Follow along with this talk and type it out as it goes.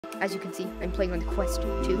As you can see, I'm playing on the Quest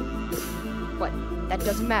 2, but that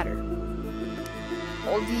doesn't matter.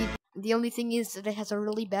 The only thing is that it has a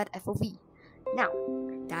really bad FOV. Now,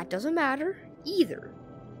 that doesn't matter either.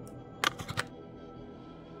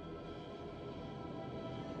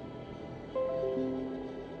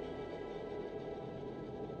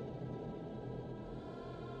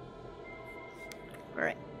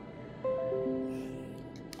 Alright.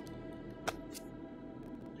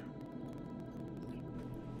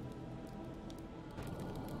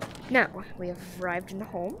 Now, we have arrived in the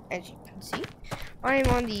home, as you can see. I am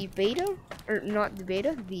on the beta, or not the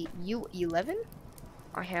beta, the U11.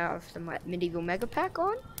 I have the Medieval Mega Pack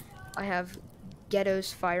on. I have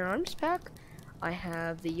Ghetto's Firearms Pack. I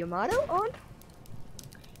have the Yamato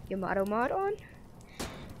mod on.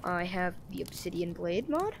 I have the Obsidian Blade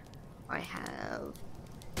mod. I have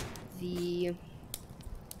the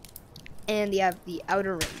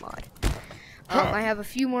Outer Rim mod. I have a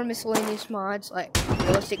few more miscellaneous mods like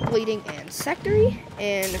Realistic Bleeding and Sectory,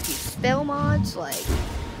 and a few spell mods like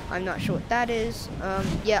I'm not sure what that is.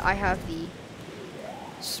 Yeah, I have the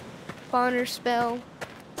Spawner spell,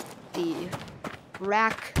 the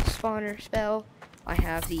Rack Spawner spell. I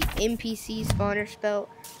have the NPC Spawner spell.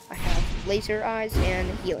 I have Laser Eyes and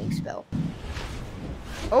the Healing spell.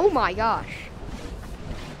 Oh my gosh.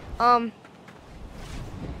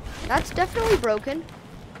 That's definitely broken.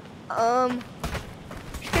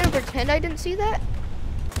 Just gonna pretend I didn't see that.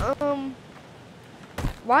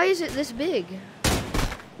 Why is it this big?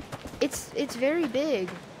 It's very big.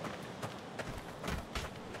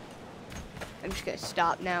 I'm just gonna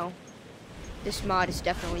stop now. This mod is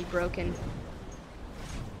definitely broken.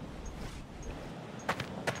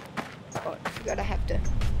 Oh, I forgot I have to.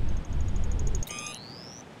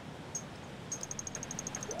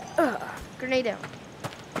 Grenade down.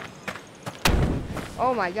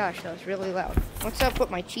 Oh my gosh, that was really loud. Once I put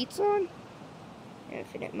my cheats on,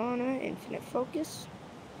 infinite mana, infinite focus,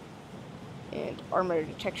 and armor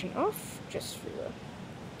detection off, just for the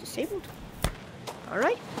disabled.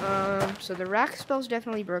 Alright, so the rack spell's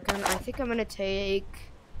definitely broken. I think I'm gonna take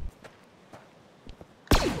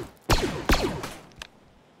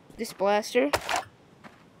this blaster,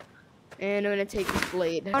 and I'm gonna take this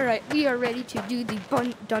blade. Alright, we are ready to do the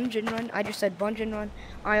dungeon run. I just said bungeon run.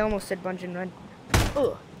 I almost said bungeon run.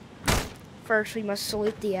 Ugh. First, we must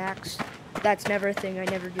salute the axe. That's never a thing. I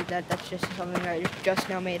never did that. That's just something I just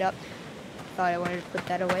now made up. Thought I wanted to put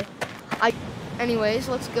that away. Anyways,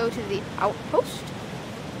 let's go to the outpost.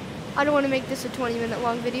 I don't want to make this a 20-minute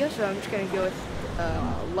long video, so I'm just going to go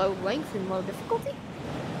with low length and low difficulty.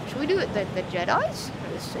 Should we do it the Jedis?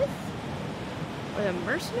 Or the Sith? Or the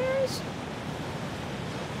mercenaries?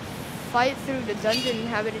 Fight through the dungeon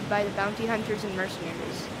inhabited by the bounty hunters and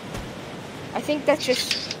mercenaries. I think that's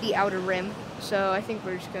just the Outer Rim, so I think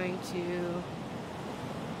we're just going to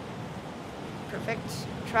perfect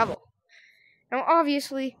travel. Now,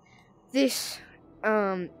 obviously, this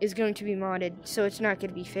is going to be modded, so it's not going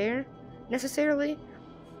to be fair necessarily.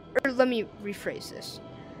 Or let me rephrase this.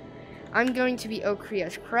 I'm going to be Okri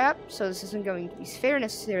as crap, so this isn't going to be fair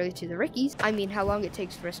necessarily to the Rickies. I mean, how long it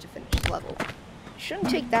takes for us to finish the level. Shouldn't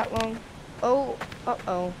take that long. Oh,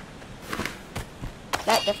 uh-oh.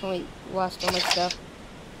 That definitely lost all my stuff.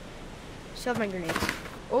 Still have my grenades.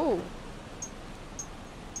 Oh.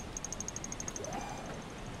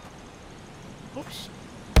 Oops.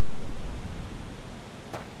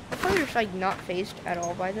 I thought I was like not phased at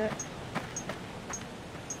all by that.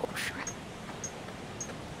 Oh crap.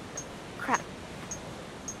 Crap.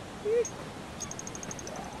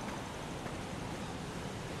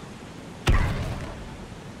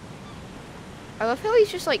 I love how he's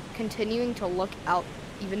just like continuing to look out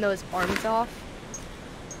even though his arm's off.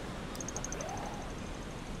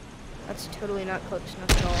 That's totally not close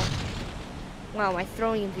enough at all. Wow, my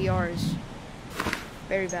throwing in VR is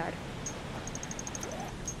very bad.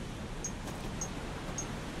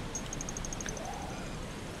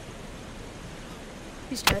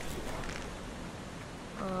 He's dead.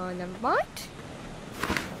 Never mind.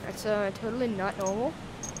 That's totally not normal.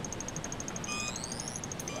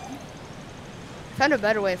 Found a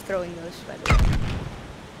better way of throwing those, by the way.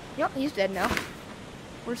 Yep, he's dead now.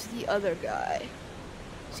 Where's the other guy?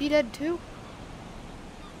 Is he dead too?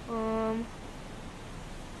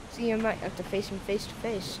 See, I might have to face him face to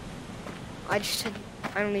face. I just said,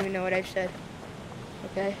 I don't even know what I said.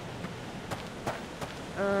 Okay.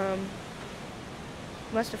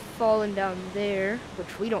 Must have fallen down there,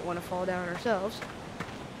 which we don't want to fall down ourselves.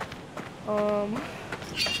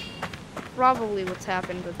 Probably what's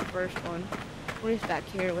happened with the first one. Well, he's back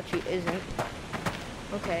here, which he isn't.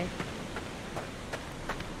 Okay.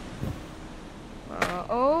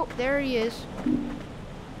 Oh, there he is.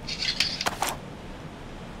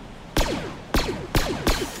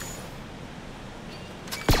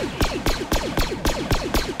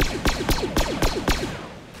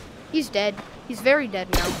 He's dead. He's very dead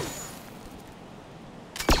now.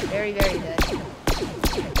 Very, very dead.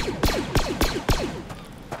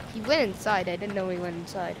 He went inside. I didn't know he went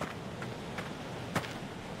inside.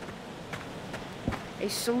 A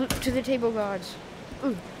salute to the table gods.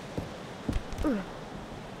 Ooh. Ooh.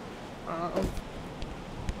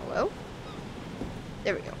 Hello?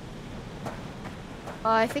 There we go.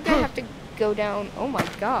 I think I have to go down. Oh my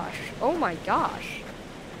gosh. Oh my gosh.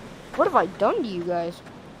 What have I done to you guys?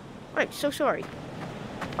 Alright, so sorry.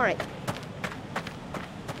 Alright.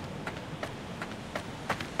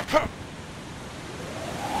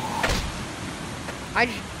 I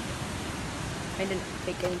didn't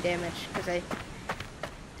take any damage because I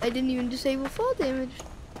didn't even disable fall damage.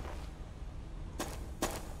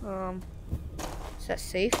 Is that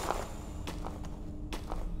safe?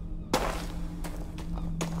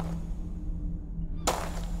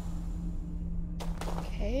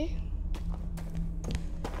 Okay.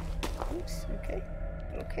 Oops, okay.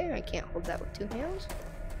 Okay, I can't hold that with 2 hands.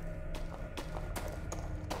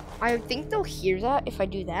 I think they'll hear that if I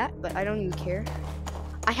do that, but I don't even care.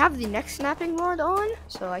 I have the neck snapping mod on,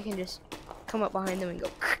 so I can just come up behind them and go.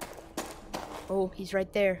 Oh, he's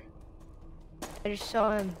right there. I just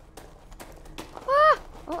saw him. Ah!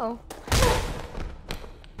 Uh-oh.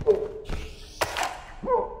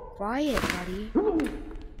 Quiet, buddy.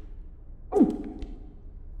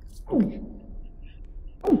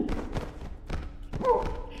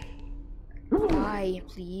 Die,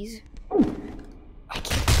 please. I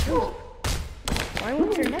can't kill you. Why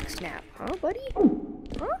won't your neck snap, huh, buddy?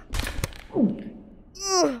 Huh?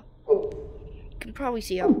 Ugh. You can probably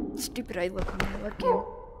see how stupid I look on my webcam.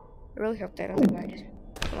 I really hope that other guy did.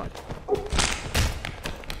 Come on.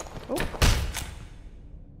 Oh.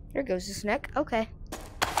 There goes his neck. Okay.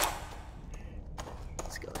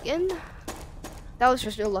 Let's go again. That was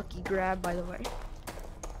just a lucky grab, by the way.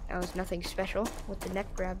 That was nothing special with the neck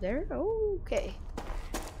grab there. Okay.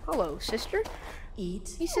 Hello, sister.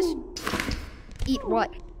 Eat. He says, eat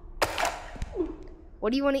what?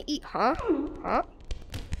 What do you want to eat, huh? Huh?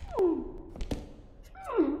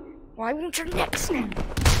 Why won't your neck snap?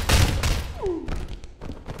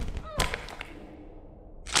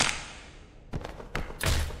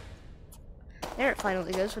 There it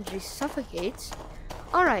finally goes when she suffocates.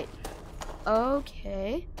 Alright.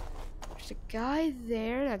 Okay. There's a guy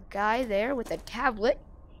there and a guy there with a tablet.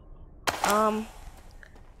 Okay.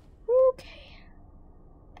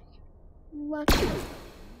 Lucky.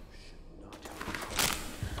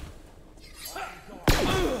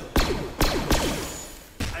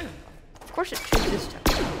 Of course it should this time.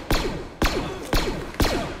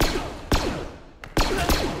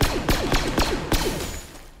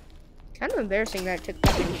 Kind of embarrassing that it took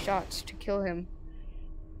that many shots to kill him.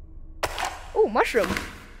 Oh, mushroom!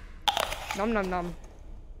 Nom nom nom.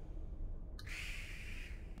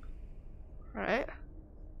 Alright.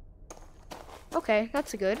 Okay,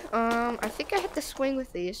 that's good. I think I have to swing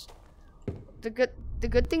with these. The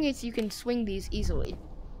good thing is you can swing these easily.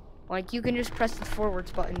 Like, you can just press the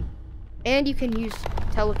forwards button. And you can use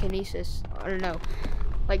telekinesis. I don't know.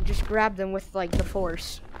 Like, just grab them with, like, the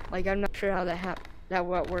force. Like, I'm not sure how that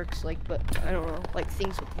works, like, but I don't know. Like,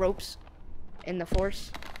 things with ropes and the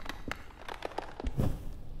force.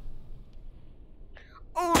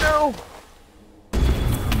 Oh, no!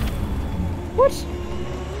 What?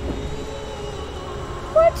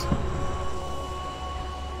 What?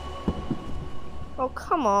 Oh,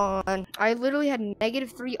 come on. I literally had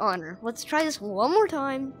 -3 honor. Let's try this one more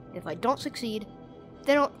time. If I don't succeed,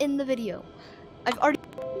 then I'll end the video. I've already...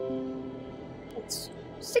 It's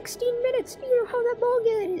 16 minutes. You know how that long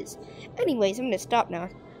it is. Anyways, I'm gonna stop now.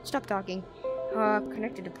 Stop talking.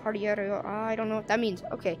 Connected to party area. I don't know what that means.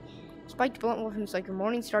 Okay. Spiked blunt weapons like a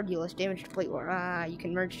morning star deal less damage to plate war. You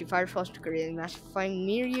can merge to fire spells to create a massive flame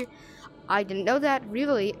near you. I didn't know that.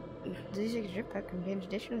 Really? This jetpack contains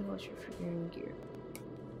additional moisture for your gear.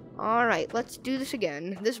 Alright, let's do this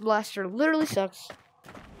again. This blaster literally sucks,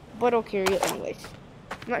 but I'll carry it anyways.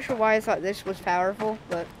 I'm not sure why I thought this was powerful,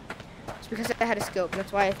 but it's because I had a scope.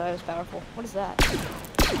 That's why I thought it was powerful. What is that?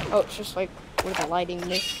 Oh, it's just like where the lighting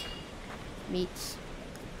meets.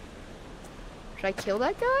 Should I kill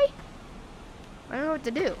that guy? I don't know what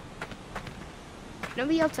to do. There's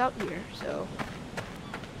nobody else out here, so...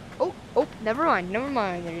 Oh, never mind.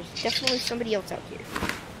 There's definitely somebody else out here.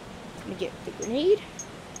 Let me get the grenade.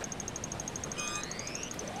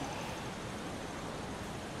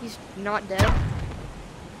 He's not dead.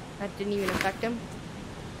 That didn't even affect him.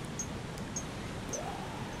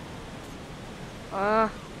 Oh,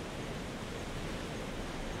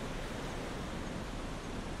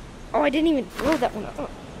 I didn't even blow that one up.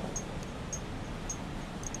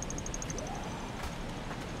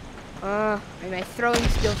 My throwing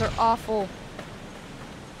skills are awful.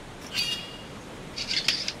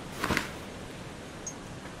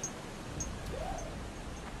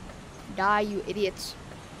 Die, you idiots.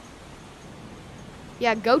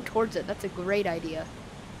 Yeah, go towards it. That's a great idea.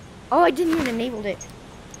 Oh, I didn't even enable it.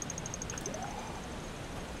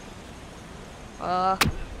 I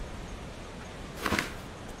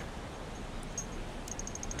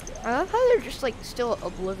love how they're just like still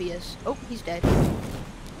oblivious. Oh, he's dead.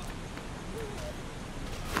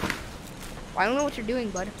 I don't know what you're doing,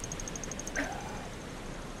 bud.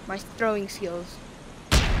 My throwing skills.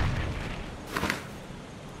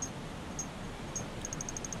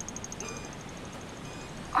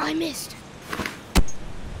 Oh, I missed.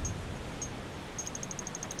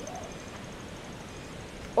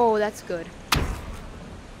 Oh, that's good.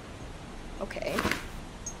 Okay.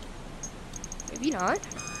 Maybe not.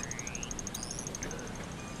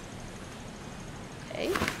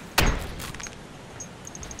 Okay.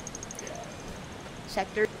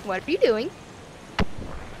 Sector, what are you doing?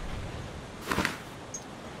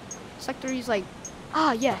 Sector is like,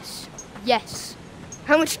 ah, yes. Yes.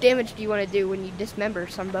 How much damage do you want to do when you dismember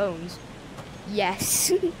some bones? Yes.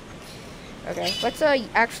 Okay, let's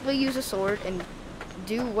actually use a sword and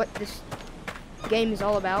do what this game is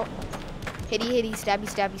all about. Hitty, hitty, stabby,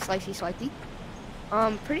 stabby, slicey, slicey.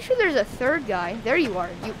 Pretty sure there's a third guy. There you are,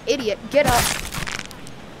 you idiot. Get up.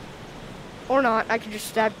 Or not, I can just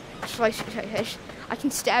stab, slice, I can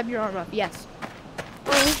stab your arm up, yes.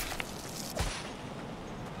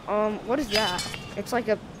 What is that? It's like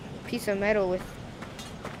a piece of metal with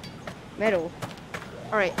metal.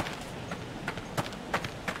 Alright.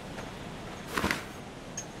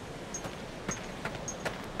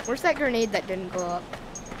 Where's that grenade that didn't go up?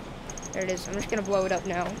 There it is. I'm just gonna blow it up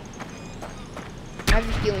now. I have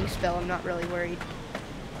a healing spell. I'm not really worried.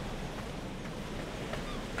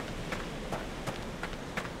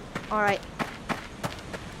 Alright.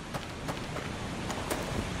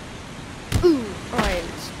 Ooh! Alright,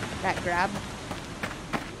 that grab.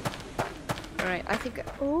 Alright, I think...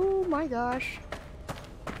 Oh my gosh.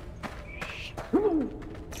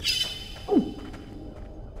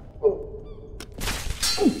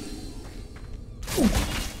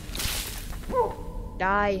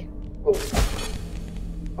 Die.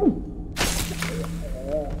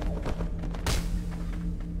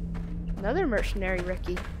 Another mercenary,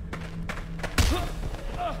 Ricky.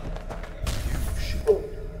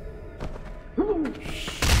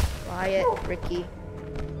 Quiet, Ricky.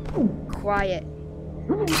 Quiet.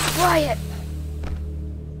 Quiet!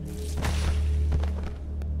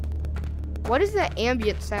 What is that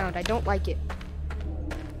ambient sound? I don't like it.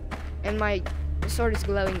 And my sword is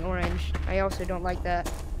glowing orange. I also don't like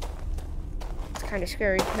that. It's kind of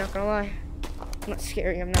scary, not gonna lie. I'm not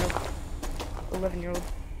scary, I'm not a 11-year-old.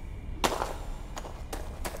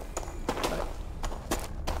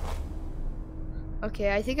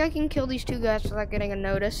 Okay, I think I can kill these two guys without getting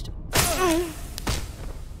unnoticed.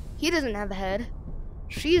 He doesn't have a head.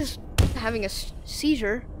 She's having a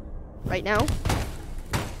seizure right now.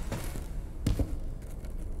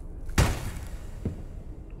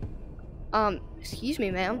 Excuse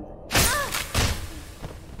me, ma'am.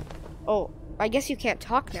 Oh, I guess you can't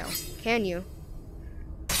talk now, can you?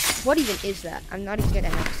 What even is that? I'm not even gonna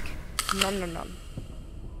ask. Nom nom nom.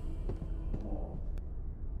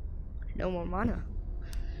 No more mana.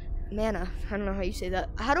 Mana. I don't know how you say that.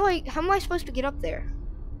 How am I supposed to get up there?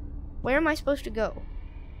 Where am I supposed to go?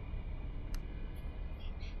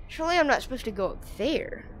 Surely I'm not supposed to go up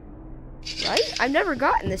there. Right? I've never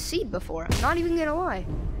gotten this seed before. I'm not even gonna lie.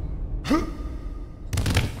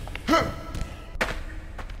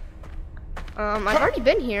 I've already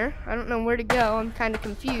been here. I don't know where to go. I'm kind of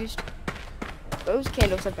confused. Those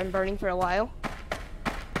candles have been burning for a while.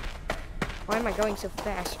 Why am I going so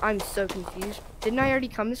fast? I'm so confused. Didn't I already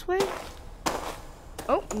come this way?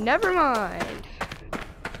 Oh, never mind.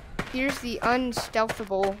 Here's the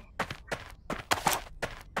unstealthable.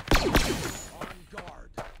 On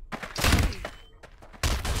guard.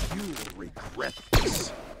 You will regret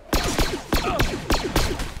this.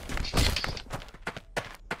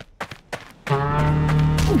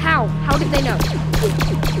 How? How did they know?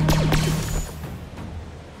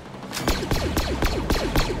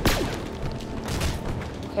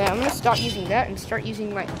 Okay, I'm gonna stop using that and start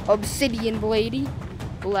using my obsidian bladey.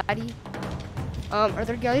 Are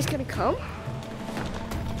there guys gonna come?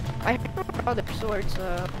 I heard other swords.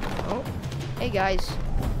 Oh, hey guys.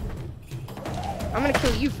 I'm gonna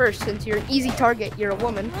kill you first since you're an easy target. You're a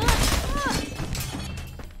woman.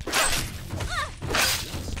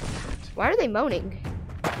 Why are they moaning?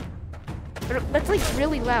 That's like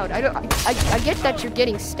really loud. I get that you're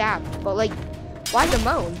getting stabbed, but like, why the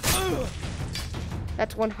moans?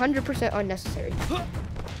 That's 100% unnecessary.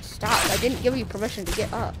 Stop! I didn't give you permission to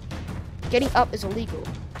get up. Getting up is illegal.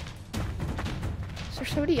 Is there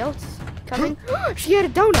somebody else coming? She had a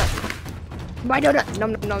donut. My donut.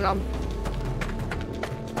 Nom nom nom nom.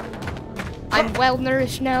 I'm well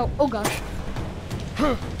nourished now. Oh gosh.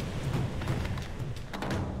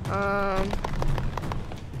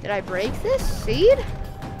 Did I break this seed?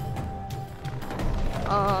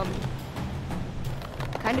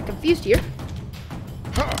 Kind of confused here.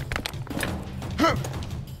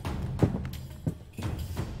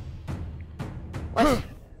 What?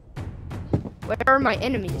 Where are my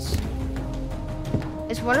enemies?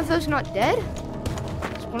 Is one of those not dead?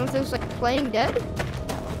 Is one of those like playing dead?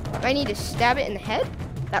 Do I need to stab it in the head?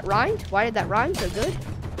 That rhymed? Why did that rhyme so good?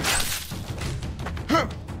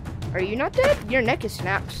 Are you not dead? Your neck is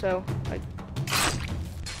snapped, so like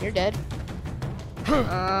you're dead.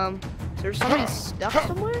 Is there somebody stuck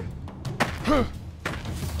somewhere?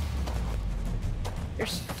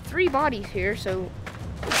 There's 3 bodies here, so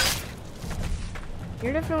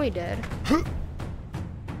you're definitely dead.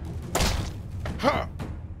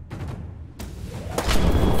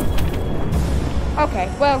 Okay,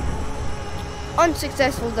 well,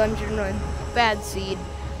 unsuccessful dungeon run. Bad seed.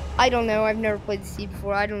 I don't know. I've never played the seed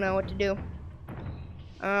before. I don't know what to do.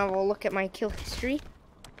 We'll look at my kill history.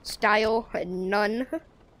 Style, none.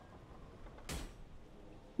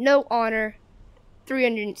 No honor.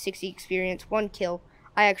 360 experience. 1 kill.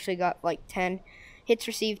 I actually got like 10. Hits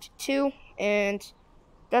received 2. And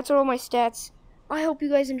that's all my stats. I hope you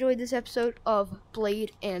guys enjoyed this episode of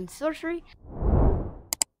Blade and Sorcery.